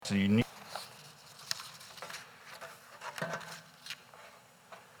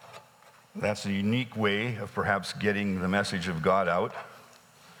a unique way of perhaps getting the message of God out.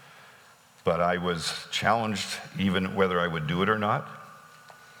 But I was challenged even whether I would do it or not,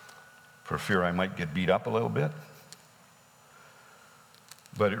 for fear I might get beat up a little bit.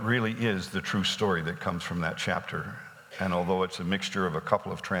 But it really is the true story that comes from that chapter. And although it's a mixture of a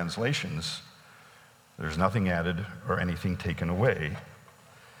couple of translations, there's nothing added or anything taken away.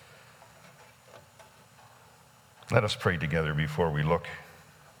 Let us pray together before we look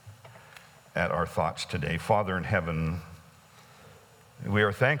at our thoughts today. Father in heaven, we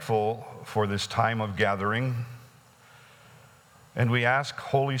are thankful for this time of gathering, and we ask,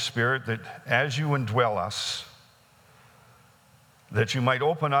 Holy Spirit, that as you indwell us, that you might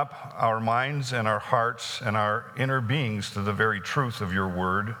open up our minds and our hearts and our inner beings to the very truth of your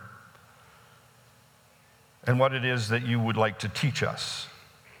word and what it is that you would like to teach us.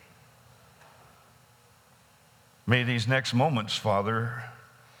 May these next moments, Father,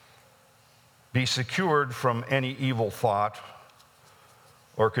 be secured from any evil thought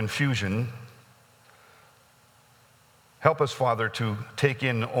or confusion. Help us, Father, to take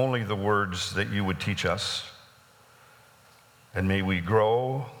in only the words that you would teach us. And may we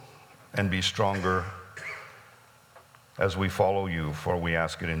grow and be stronger as we follow you, for we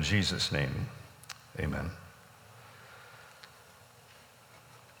ask it in Jesus' name. Amen.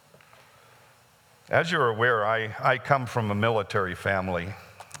 As you're aware, I come from a military family.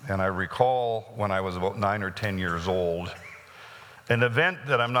 And I recall when I was about 9 or 10 years old, an event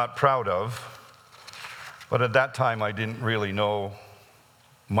that I'm not proud of, but at that time I didn't really know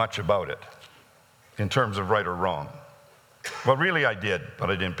much about it in terms of right or wrong. Well, really I did,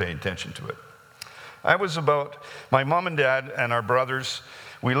 but I didn't pay attention to it. My mom and dad and our brothers,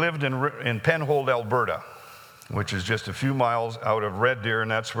 we lived in Penhold, Alberta, which is just a few miles out of Red Deer,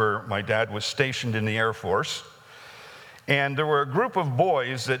 and that's where my dad was stationed in the Air Force. And there were a group of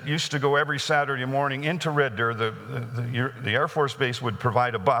boys that used to go every Saturday morning into Red Deer. The Air Force Base would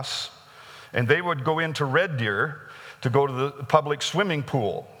provide a bus, and they would go into Red Deer to go to the public swimming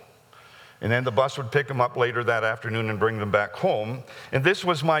pool. And then the bus would pick them up later that afternoon and bring them back home. And this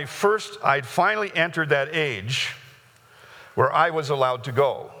was I'd finally entered that age where I was allowed to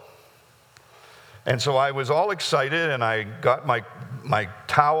go. And so I was all excited, and I got my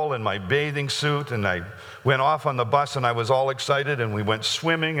towel and my bathing suit, and I went off on the bus, and I was all excited, and we went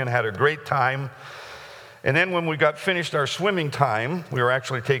swimming and had a great time. And then when we got finished our swimming time, we were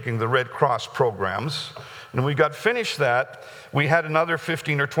actually taking the Red Cross programs, and when we got finished that, we had another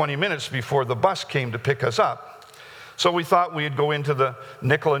 15 or 20 minutes before the bus came to pick us up. So we thought we'd go into the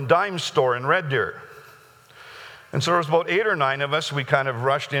nickel and dime store in Red Deer. And so there was about 8 or 9 of us. We kind of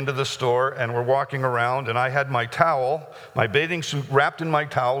rushed into the store, and we're walking around, and I had my towel, my bathing suit wrapped in my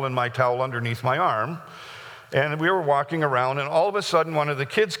towel, and my towel underneath my arm. And we were walking around, and all of a sudden one of the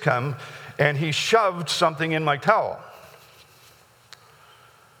kids come, and he shoved something in my towel.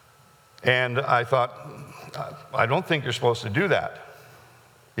 And I thought, I don't think you're supposed to do that.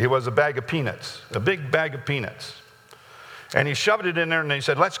 It was a bag of peanuts, a big bag of peanuts. And he shoved it in there, and he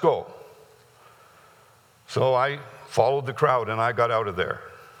said, "Let's go." So I followed the crowd, and I got out of there.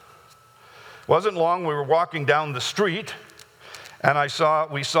 Wasn't long, we were walking down the street, and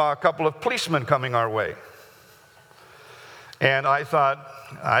we saw a couple of policemen coming our way. And I thought,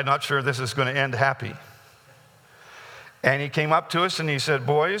 I'm not sure this is going to end happy. And he came up to us, and he said,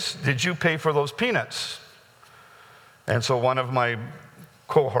 "Boys, did you pay for those peanuts?" And so one of my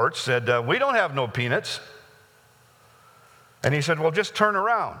cohorts said, "We don't have no peanuts." And he said, "Well, just turn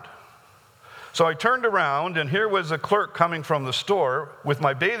around." So I turned around, and here was a clerk coming from the store with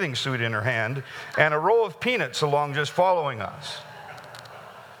my bathing suit in her hand and a row of peanuts along just following us.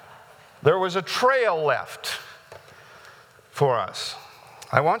 There was a trail left for us.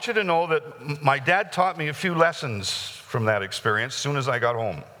 I want you to know that my dad taught me a few lessons from that experience as soon as I got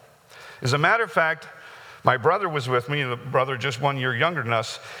home. As a matter of fact, my brother was with me, a brother just 1 year younger than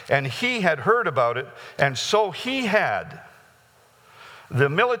us, and he had heard about it, and so he had the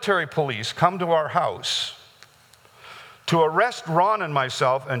military police come to our house to arrest Ron and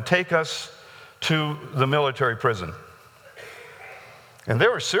myself and take us to the military prison. And they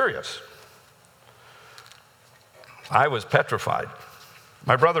were serious. I was petrified.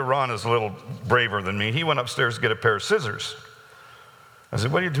 My brother Ron is a little braver than me. He went upstairs to get a pair of scissors. I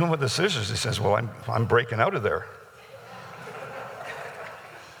said, "What are you doing with the scissors?" He says, "Well, I'm breaking out of there."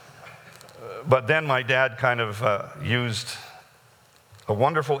 But then my dad kind of used a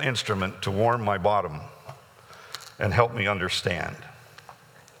wonderful instrument to warm my bottom and help me understand.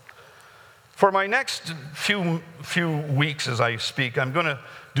 For my next few weeks as I speak, I'm going to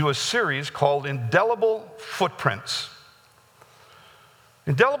do a series called Indelible Footprints.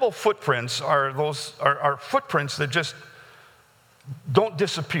 Indelible footprints are footprints that just don't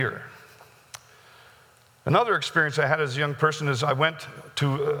disappear. Another experience I had as a young person is I went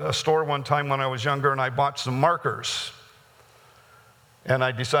to a store one time when I was younger and I bought some markers. And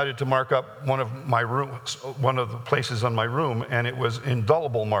I decided to mark up one of the places on my room, and it was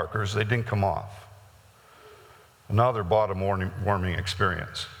indelible markers. They didn't come off. Another bottom-warming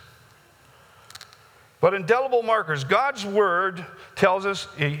experience. But indelible markers, God's word tells us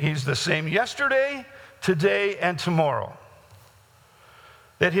he's the same yesterday, today, and tomorrow.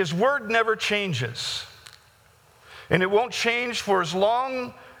 That his word never changes. And it won't change for as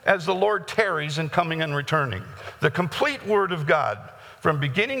long as the Lord tarries in coming and returning. The complete word of God, from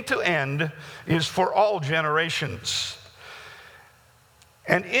beginning to end, is for all generations.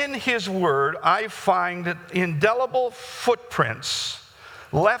 And in his word, I find indelible footprints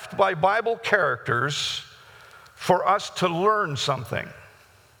left by Bible characters for us to learn something.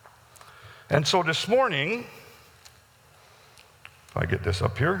 And so this morning, if I get this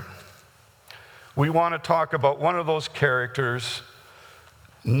up here, we want to talk about one of those characters,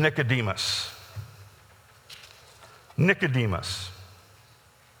 Nicodemus. Nicodemus.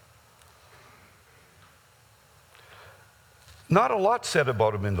 Not a lot said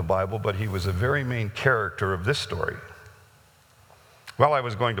about him in the Bible, but he was a very main character of this story. While I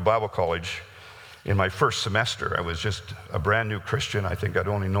was going to Bible college in my first semester, I was just a brand new Christian. I think I'd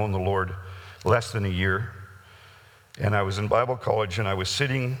only known the Lord less than a year. And I was in Bible college, and I was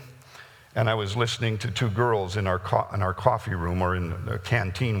sitting and I was listening to two girls in our coffee room, or in the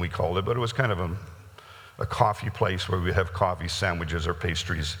canteen we called it, but it was kind of a coffee place where we'd have coffee, sandwiches, or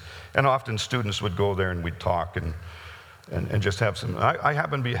pastries. And often students would go there and we'd talk and just have some. I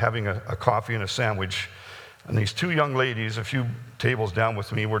happened to be having a coffee and a sandwich, and these two young ladies, a few tables down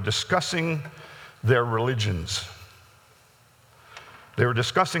with me, were discussing their religions. They were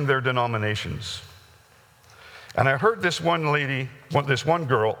discussing their denominations. And I heard this one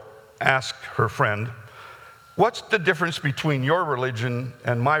girl ask her friend, "What's the difference between your religion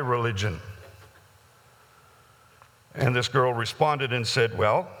and my religion?" And this girl responded and said,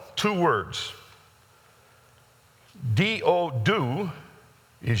 "Well, two words. D-O,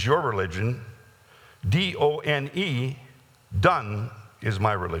 is your religion. D-O-N-E, done, is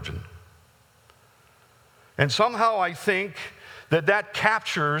my religion." And somehow I think that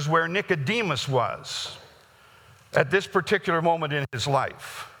captures where Nicodemus was at this particular moment in his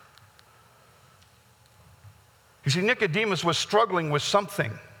life. You see, Nicodemus was struggling with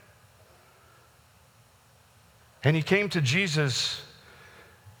something. And he came to Jesus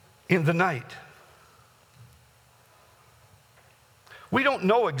in the night. We don't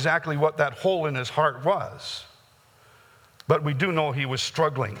know exactly what that hole in his heart was, but we do know he was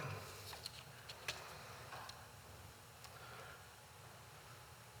struggling.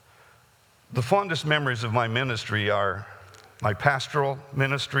 The fondest memories of my ministry are my pastoral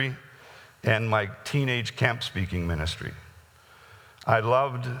ministry and my teenage camp speaking ministry. I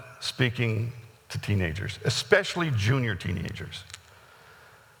loved speaking to teenagers, especially junior teenagers.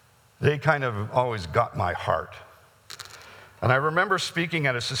 They kind of always got my heart. And I remember speaking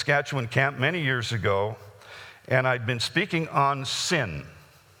at a Saskatchewan camp many years ago, and I'd been speaking on sin.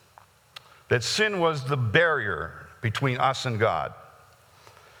 That sin was the barrier between us and God.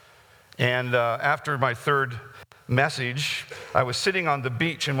 And after my third message, I was sitting on the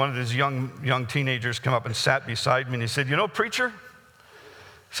beach, and one of these young teenagers came up and sat beside me, and he said, "You know, preacher," he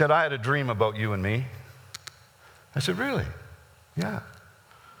said, "I had a dream about you and me." I said, "Really?" "Yeah."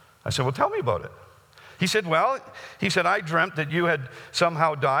 I said, "Well, tell me about it." He said, I dreamt that you had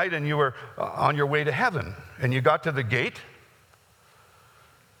somehow died and you were on your way to heaven, and you got to the gate,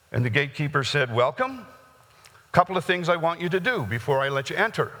 and the gatekeeper said, 'Welcome. Couple of things I want you to do before I let you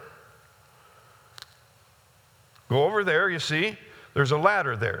enter. Go over there, you see, there's a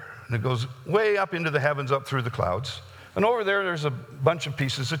ladder there, and it goes way up into the heavens, up through the clouds. And over there's a bunch of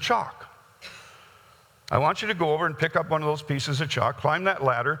pieces of chalk. I want you to go over and pick up one of those pieces of chalk, climb that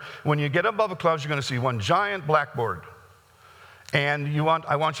ladder. When you get above the clouds, you're going to see one giant blackboard. And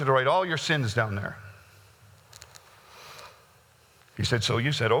I want you to write all your sins down there." He said, "So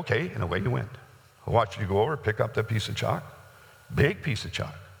you said, okay," and away you went. I want you to go over, pick up that piece of chalk, big piece of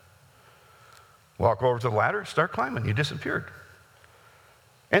chalk. Walk over to the ladder, start climbing. You disappeared.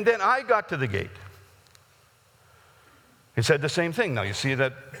 And then I got to the gate. He said the same thing. "Now you see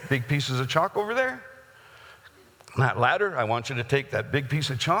that big pieces of chalk over there? That ladder, I want you to take that big piece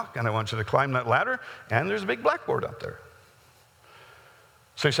of chalk and I want you to climb that ladder, and there's a big blackboard up there.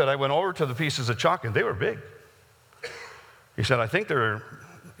 So he said, I went over to the pieces of chalk, and they were big. He said, I think they're,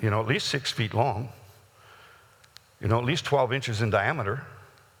 at least 6 feet long, at least 12 inches in diameter,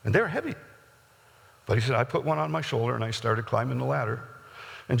 and they're heavy. But he said, I put one on my shoulder, and I started climbing the ladder.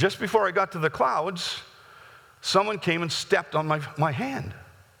 And just before I got to the clouds, someone came and stepped on my hand.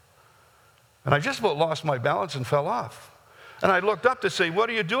 And I just about lost my balance and fell off. And I looked up to say, what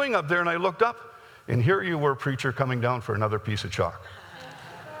are you doing up there? And I looked up, and here you were, preacher, coming down for another piece of chalk.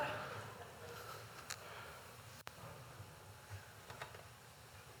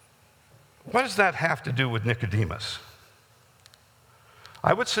 What does that have to do with Nicodemus?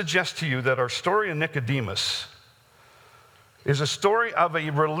 I would suggest to you that our story of Nicodemus is a story of a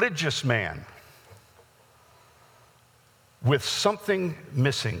religious man with something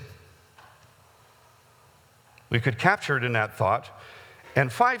missing. We could capture it in that thought,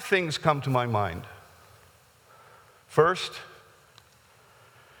 and 5 things come to my mind. First,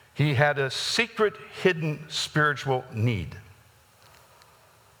 he had a secret, hidden spiritual need.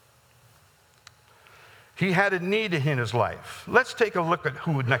 He had a need in his life. Let's take a look at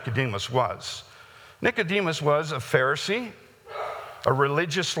who Nicodemus was. Nicodemus was a Pharisee, a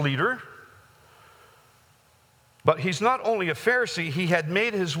religious leader. But he's not only a Pharisee, he had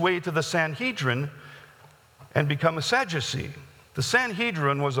made his way to the Sanhedrin and become a Sadducee. The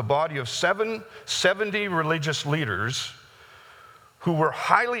Sanhedrin was a body of 70 religious leaders who were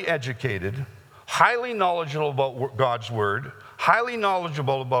highly educated, highly knowledgeable about God's word, highly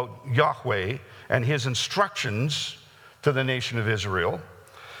knowledgeable about Yahweh and his instructions to the nation of Israel.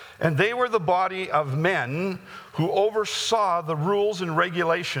 And they were the body of men who oversaw the rules and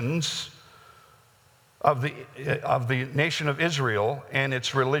regulations of the nation of Israel and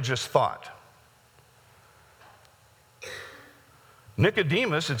its religious thought.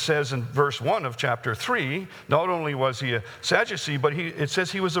 Nicodemus, it says in verse 1 of chapter 3, not only was he a Sadducee, but it says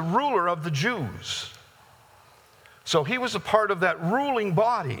he was a ruler of the Jews. So he was a part of that ruling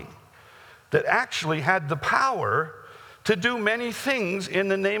body that actually had the power to do many things in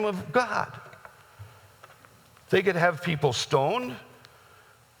the name of God. They could have people stoned.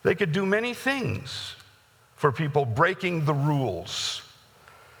 They could do many things for people breaking the rules.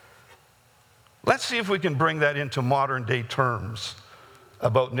 Let's see if we can bring that into modern day terms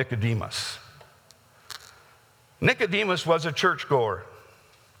about Nicodemus. Nicodemus was a churchgoer.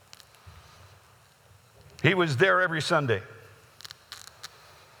 He was there every Sunday.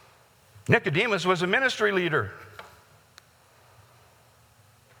 Nicodemus was a ministry leader.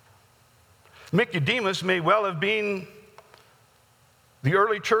 Nicodemus may well have been the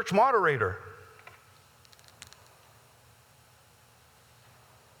early church moderator.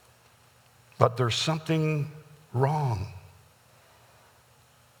 But there's something wrong.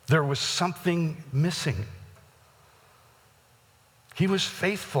 There was something missing. He was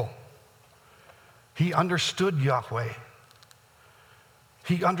faithful. He understood Yahweh.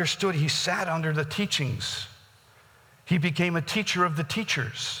 He understood. He sat under the teachings. He became a teacher of the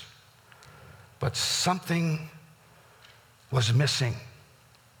teachers. But something was missing.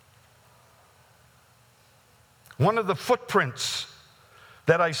 One of the footprints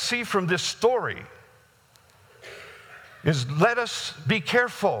that I see from this story is, let us be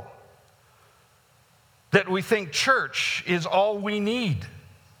careful that we think church is all we need,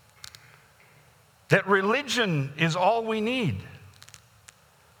 that religion is all we need.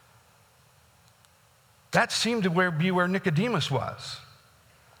 That seemed to be where Nicodemus was.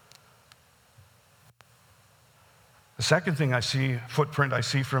 The second thing footprint I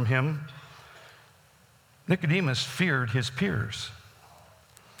see from him, Nicodemus feared his peers.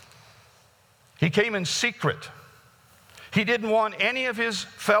 He came in secret. He didn't want any of his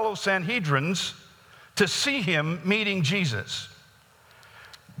fellow Sanhedrins to see him meeting Jesus.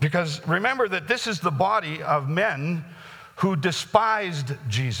 Because remember that this is the body of men who despised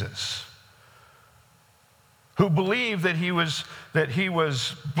Jesus, who believed that he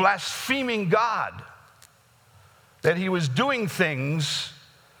was blaspheming God, that he was doing things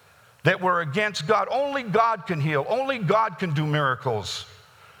that were against God. Only God can heal. Only God can do miracles.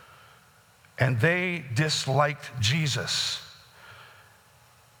 And they disliked Jesus.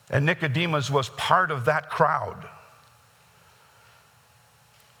 And Nicodemus was part of that crowd.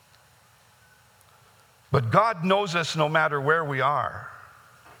 But God knows us no matter where we are.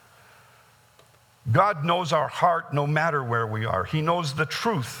 God knows our heart no matter where we are. He knows the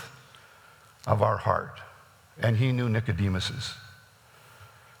truth of our heart. And he knew Nicodemus's.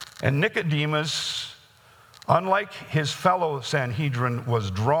 And Nicodemus, unlike his fellow Sanhedrin,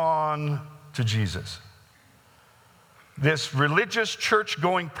 was drawn to Jesus. This religious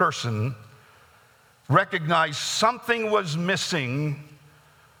church-going person recognized something was missing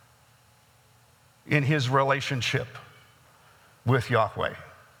in his relationship with Yahweh.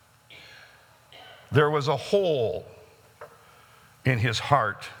 There was a hole in his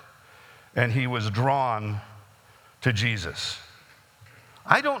heart, and he was drawn to Jesus.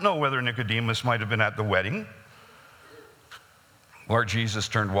 I don't know whether Nicodemus might have been at the wedding where Jesus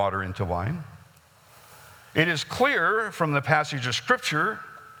turned water into wine. It is clear from the passage of Scripture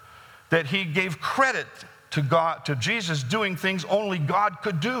that he gave credit to God, to Jesus doing things only God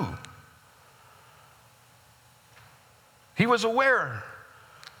could do. He was aware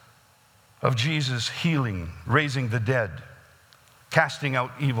of Jesus healing, raising the dead, casting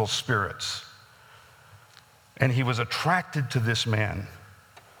out evil spirits. And he was attracted to this man.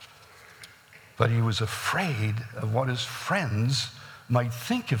 But he was afraid of what his friends might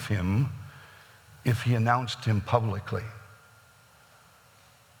think of him if he announced him publicly.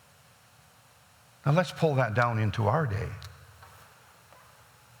 Now let's pull that down into our day.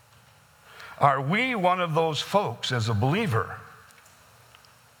 Are we one of those folks as a believer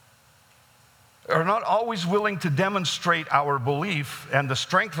are not always willing to demonstrate our belief and the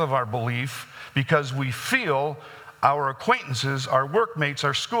strength of our belief because we feel our acquaintances, our workmates,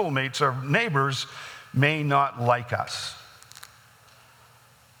 our schoolmates, our neighbors may not like us?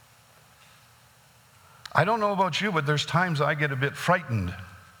 I don't know about you, but there's times I get a bit frightened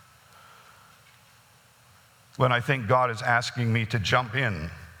when I think God is asking me to jump in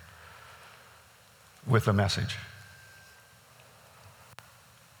with a message.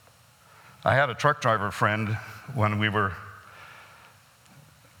 I had a truck driver friend when we were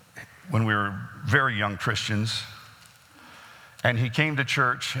very young Christians, and he came to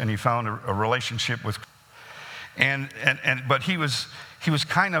church and he found a relationship with, but he was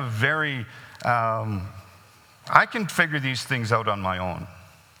kind of very, I can figure these things out on my own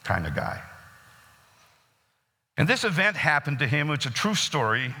kind of guy. And this event happened to him. It's a true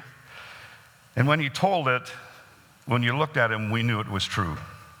story. And when he told it, when you looked at him, we knew it was true.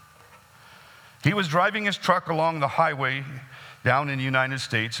 He was driving his truck along the highway down in the United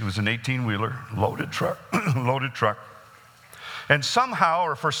States. It was an 18-wheeler, loaded truck. And somehow,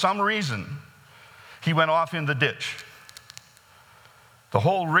 or for some reason, he went off in the ditch. The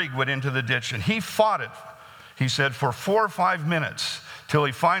whole rig went into the ditch, and he fought it, he said, for 4 or 5 minutes, till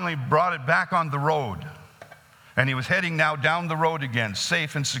he finally brought it back on the road. And he was heading now down the road again,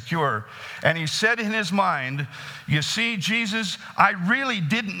 safe and secure. And he said in his mind, "You see, Jesus, I really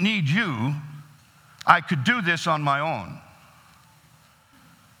didn't need you. I could do this on my own."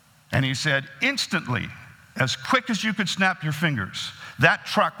 And he said, instantly, as quick as you could snap your fingers, that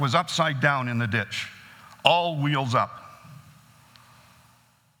truck was upside down in the ditch, all wheels up.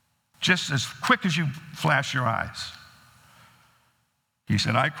 Just as quick as you flash your eyes. He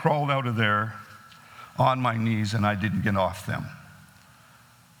said, I crawled out of there on my knees, and I didn't get off them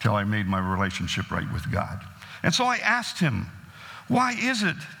till I made my relationship right with God. And so I asked him, why is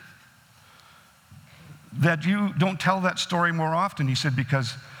it that you don't tell that story more often? He said,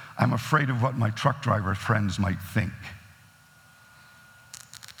 because I'm afraid of what my truck driver friends might think.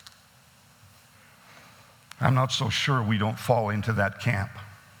 I'm not so sure we don't fall into that camp.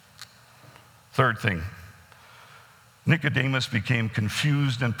 Third thing, Nicodemus became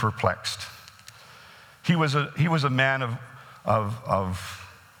confused and perplexed. He was a man of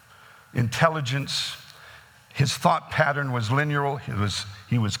intelligence. His thought pattern was linear.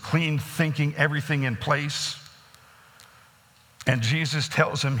 He was clean thinking, everything in place. And Jesus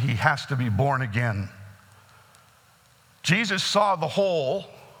tells him he has to be born again. Jesus saw the hole,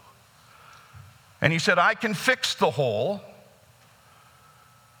 and he said, I can fix the hole,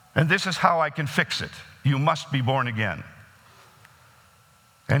 and this is how I can fix it. You must be born again.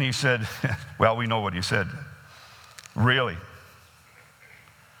 And he said, well, we know what he said. Really?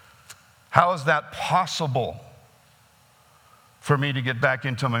 How is that possible for me to get back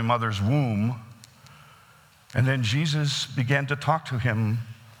into my mother's womb? And then Jesus began to talk to him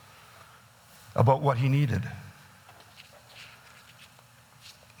about what he needed.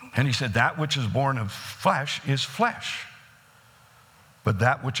 And he said, that which is born of flesh is flesh, but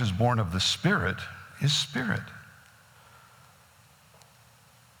that which is born of the Spirit is spirit.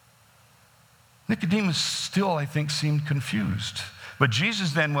 Nicodemus still, I think, seemed confused. But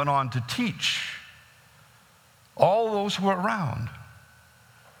Jesus then went on to teach all those who were around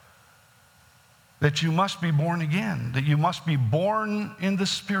that you must be born again, that you must be born in the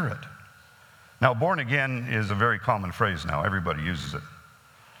Spirit. Now, born again is a very common phrase now. Everybody uses it.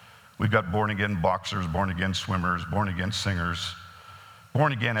 We've got born again boxers, born again swimmers, born again singers,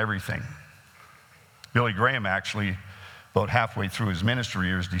 born again everything. Billy Graham actually, about halfway through his ministry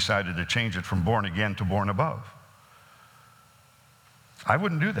years, decided to change it from born again to born above. I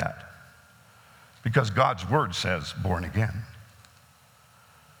wouldn't do that. because God's word says born again.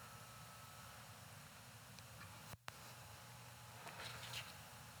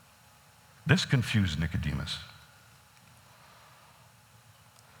 This confused Nicodemus.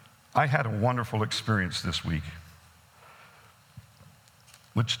 I had a wonderful experience this week,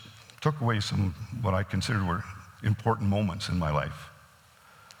 which took away some what I considered were important moments in my life.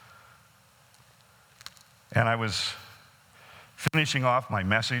 And I was finishing off my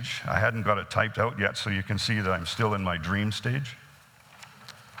message. I hadn't got it typed out yet, so you can see that I'm still in my dream stage.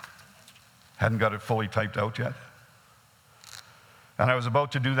 Hadn't got it fully typed out yet. And I was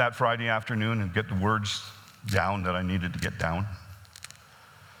about to do that Friday afternoon and get the words down that I needed to get down.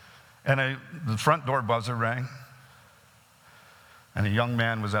 And the front door buzzer rang. And a young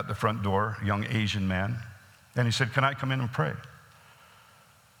man was at the front door, a young Asian man. And he said, "Can I come in and pray?"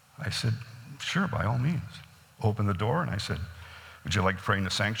 I said, "Sure, by all means." Opened the door and I said, "Would you like to pray in the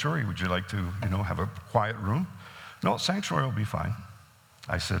sanctuary? Would you like to, have a quiet room?" "No, sanctuary will be fine."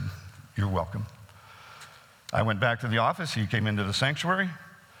 I said, "You're welcome." I went back to the office. He came into the sanctuary.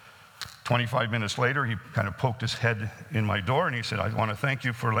 25 minutes later, he kind of poked his head in my door and he said, "I want to thank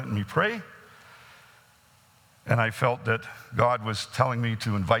you for letting me pray." And I felt that God was telling me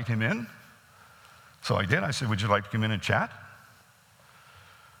to invite him in. So I did. I said, "Would you like to come in and chat?"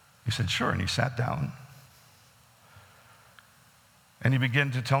 He said, "Sure." And he sat down. And he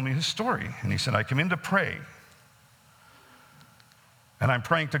began to tell me his story. And he said, "I come in to pray. And I'm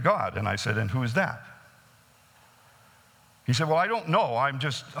praying to God." And I said, "And who is that?" He said, "Well, I don't know. I'm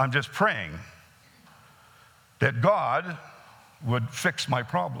just praying that God would fix my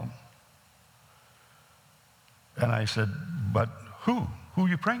problem." And I said, "But who? Who are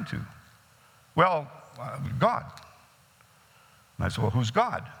you praying to?" "Well, God." And I said, "Well, who's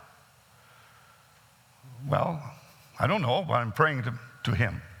God?" "Well, I don't know, but I'm praying to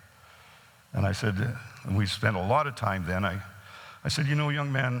him." And I said, and we spent a lot of time then. I said,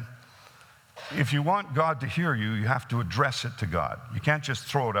 "Young man, if you want God to hear you, you have to address it to God. You can't just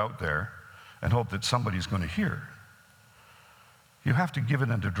throw it out there and hope that somebody's going to hear. You have to give it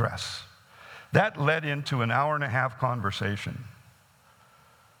an address." That led into an hour-and-a-half conversation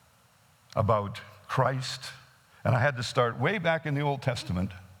about Christ, and I had to start way back in the Old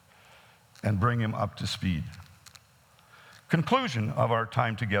Testament and bring him up to speed. Conclusion of our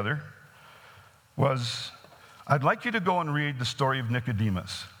time together was, I'd like you to go and read the story of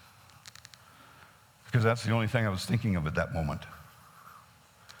Nicodemus, because that's the only thing I was thinking of at that moment.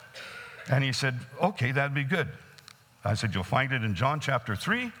 And he said, "Okay, that'd be good." I said, "You'll find it in John chapter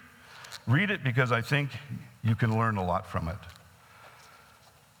 3. Read it because I think you can learn a lot from it."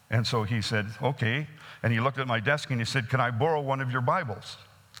 And so he said, "Okay." And he looked at my desk and he said, "Can I borrow one of your Bibles?"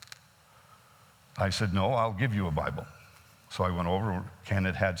 I said, "No, I'll give you a Bible." So I went over. Ken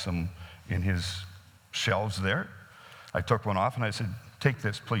had some in his shelves there. I took one off and I said, "Take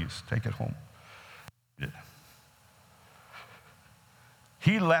this, please. Take it home."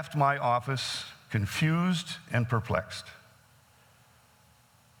 He left my office confused and perplexed.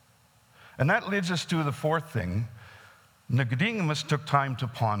 And that leads us to the fourth thing. Nicodemus took time to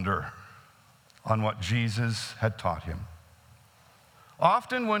ponder on what Jesus had taught him.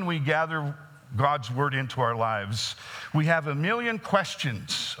 Often when we gather God's word into our lives, we have a million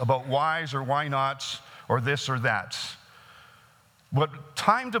questions about whys or why nots or this or that. What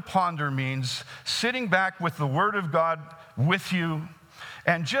time to ponder means sitting back with the word of God with you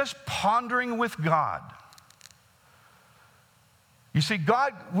and just pondering with God. You see,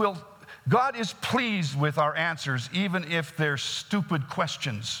 God is pleased with our answers, even if they're stupid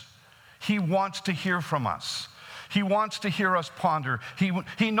questions. He wants to hear from us. He wants to hear us ponder.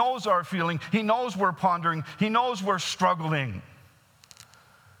 He knows our feeling. He knows we're pondering. He knows we're struggling.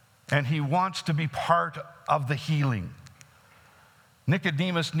 And he wants to be part of the healing.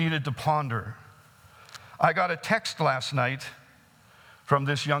 Nicodemus needed to ponder. I got a text last night from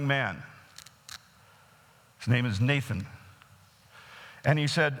this young man. His name is Nathan. And he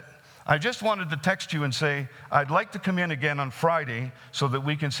said, "I just wanted to text you and say, I'd like to come in again on Friday so that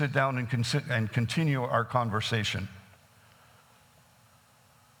we can sit down and continue our conversation."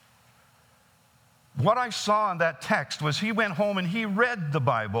 What I saw in that text was he went home and he read the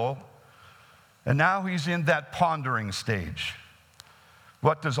Bible, and now he's in that pondering stage.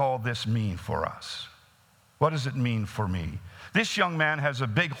 What does all this mean for us? What does it mean for me? This young man has a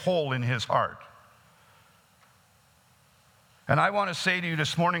big hole in his heart. And I want to say to you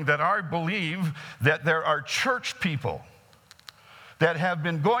this morning that I believe that there are church people that have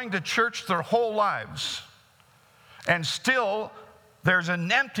been going to church their whole lives, and still there's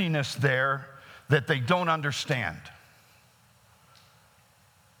an emptiness there that they don't understand.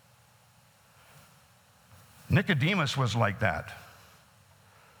 Nicodemus was like that.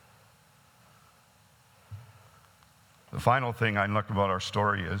 The final thing I look about our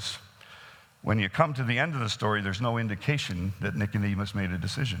story is when you come to the end of the story, there's no indication that Nicodemus made a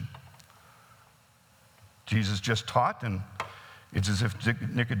decision. Jesus just taught, and it's as if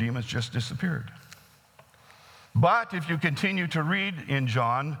Nicodemus just disappeared. But if you continue to read in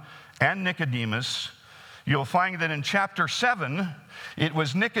John and Nicodemus, you'll find that in chapter 7, it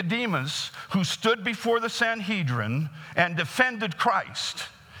was Nicodemus who stood before the Sanhedrin and defended Christ.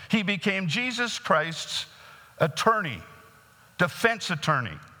 He became Jesus Christ's attorney, defense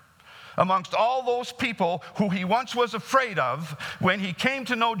attorney. Amongst all those people who he once was afraid of, when he came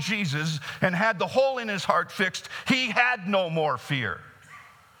to know Jesus and had the hole in his heart fixed, he had no more fear.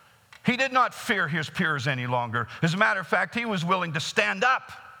 He did not fear his peers any longer. As a matter of fact, he was willing to stand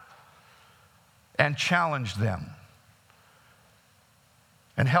up and challenge them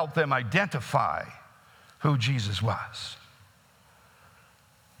and help them identify who Jesus was.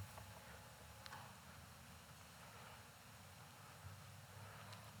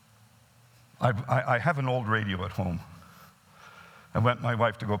 I have an old radio at home. I went with my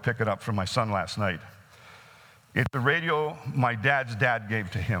wife to go pick it up from my son last night. It's a radio my dad's dad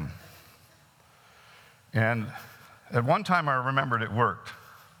gave to him. And at one time I remembered it worked.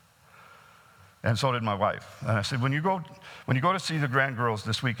 And so did my wife. And I said, when you go to see the Grand Girls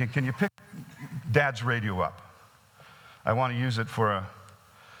this weekend, can you pick Dad's radio up? I want to use it for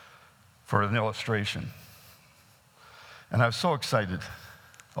an illustration. And I was so excited.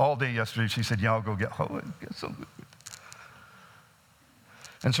 All day yesterday, she said, yeah, I'll go get it. It's so good.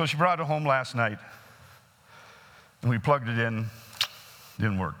 And so she brought it home last night, and we plugged it in.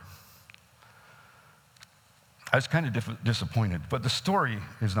 Didn't work. I was kind of disappointed, but the story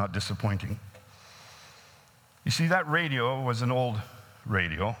is not disappointing. You see, that radio was an old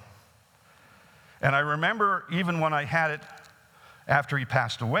radio, and I remember even when I had it after he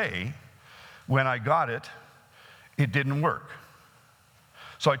passed away, when I got it, it didn't work.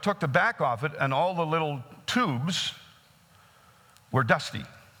 So I took the back off it, and all the little tubes were dusty.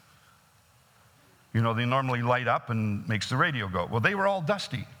 You know, they normally light up and makes the radio go. Well, they were all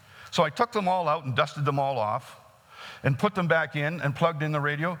dusty. So I took them all out and dusted them all off and put them back in and plugged in the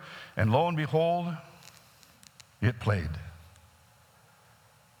radio, and lo and behold, it played.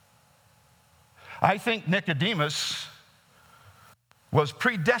 I think Nicodemus was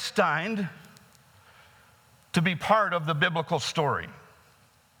predestined to be part of the biblical story.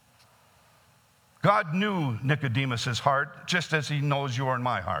 God knew Nicodemus' heart just as he knows your and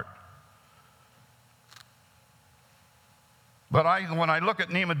my heart. But when I look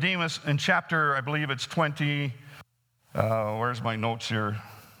at Nicodemus in chapter, I believe it's 20, where's my notes here?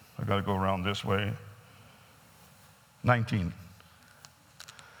 I've got to go around this way. 19.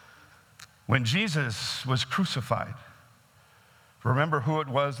 When Jesus was crucified, remember who it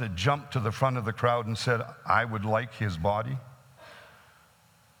was that jumped to the front of the crowd and said, I would like his body?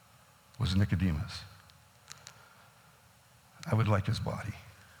 Was Nicodemus. I would like his body.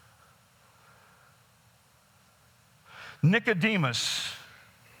 Nicodemus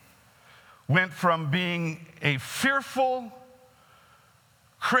went from being a fearful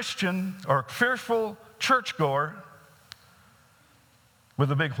Christian or fearful churchgoer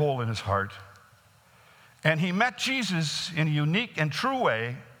with a big hole in his heart, and he met Jesus in a unique and true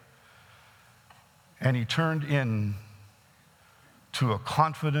way, and he turned in to a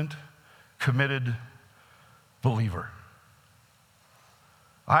confident, committed believer.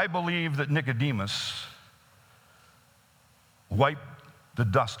 I believe that Nicodemus wiped the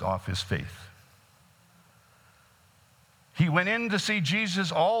dust off his faith. He went in to see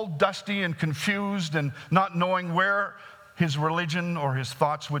Jesus all dusty and confused and not knowing where his religion or his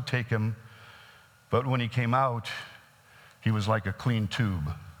thoughts would take him. But when he came out, he was like a clean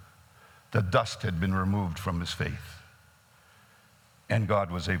tube. The dust had been removed from his faith, and God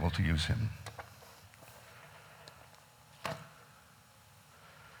was able to use him.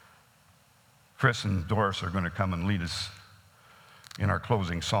 Chris and Doris are going to come and lead us in our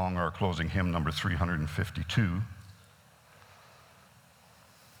closing song, our closing hymn, number 352.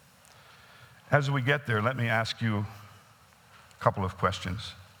 As we get there, let me ask you a couple of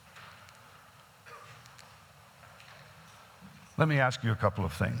questions. Let me ask you a couple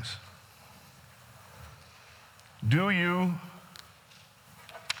of things.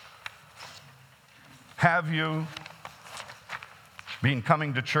 Have you been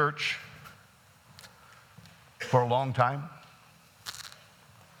coming to church for a long time?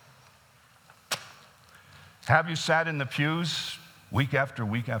 Have you sat in the pews week after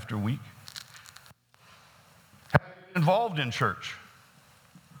week after week? Have you been involved in church?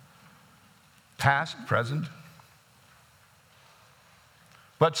 Past, present,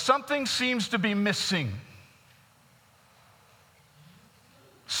 But something seems to be missing.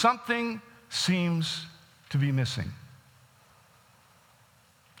 Something seems to be missing.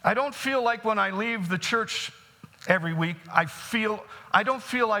 I don't feel like when I leave the church every week, I don't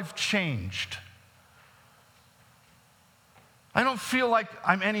feel I've changed. I don't feel like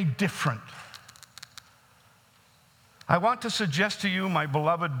I'm any different. I want to suggest to you, my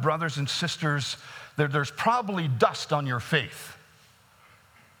beloved brothers and sisters, that there's probably dust on your faith.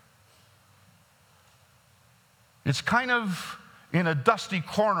 It's kind of in a dusty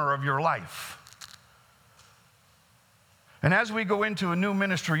corner of your life. And as we go into a new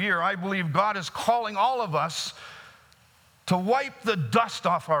ministry year, I believe God is calling all of us to wipe the dust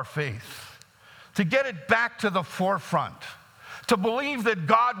off our faith, to get it back to the forefront, to believe that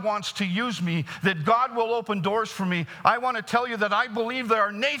God wants to use me, that God will open doors for me. I want to tell you that I believe there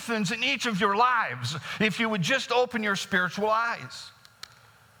are Nathans in each of your lives if you would just open your spiritual eyes.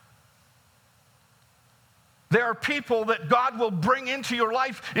 There are people that God will bring into your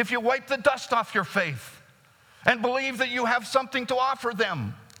life if you wipe the dust off your faith and believe that you have something to offer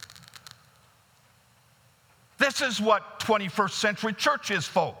them. This is what 21st century church is,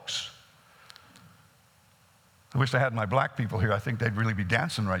 folks. I wish I had my black people here. I think they'd really be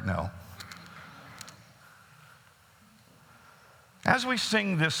dancing right now. As we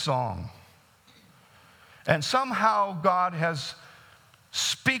sing this song, and somehow God has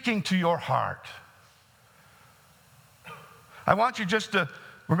speaking to your heart, I want you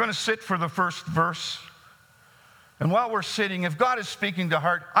we're going to sit for the first verse. And while we're sitting, if God is speaking to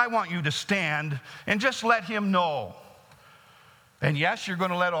heart, I want you to stand and just let him know. And yes, you're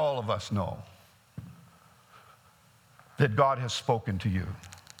going to let all of us know that God has spoken to you,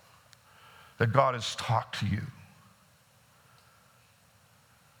 that God has talked to you.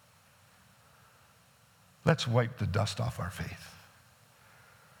 Let's wipe the dust off our faith.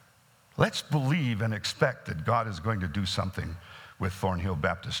 Let's believe and expect that God is going to do something with Thornhill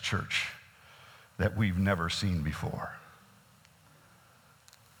Baptist Church that we've never seen before.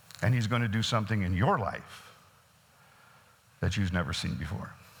 And he's going to do something in your life that you've never seen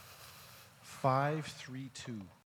before. 5-3-2.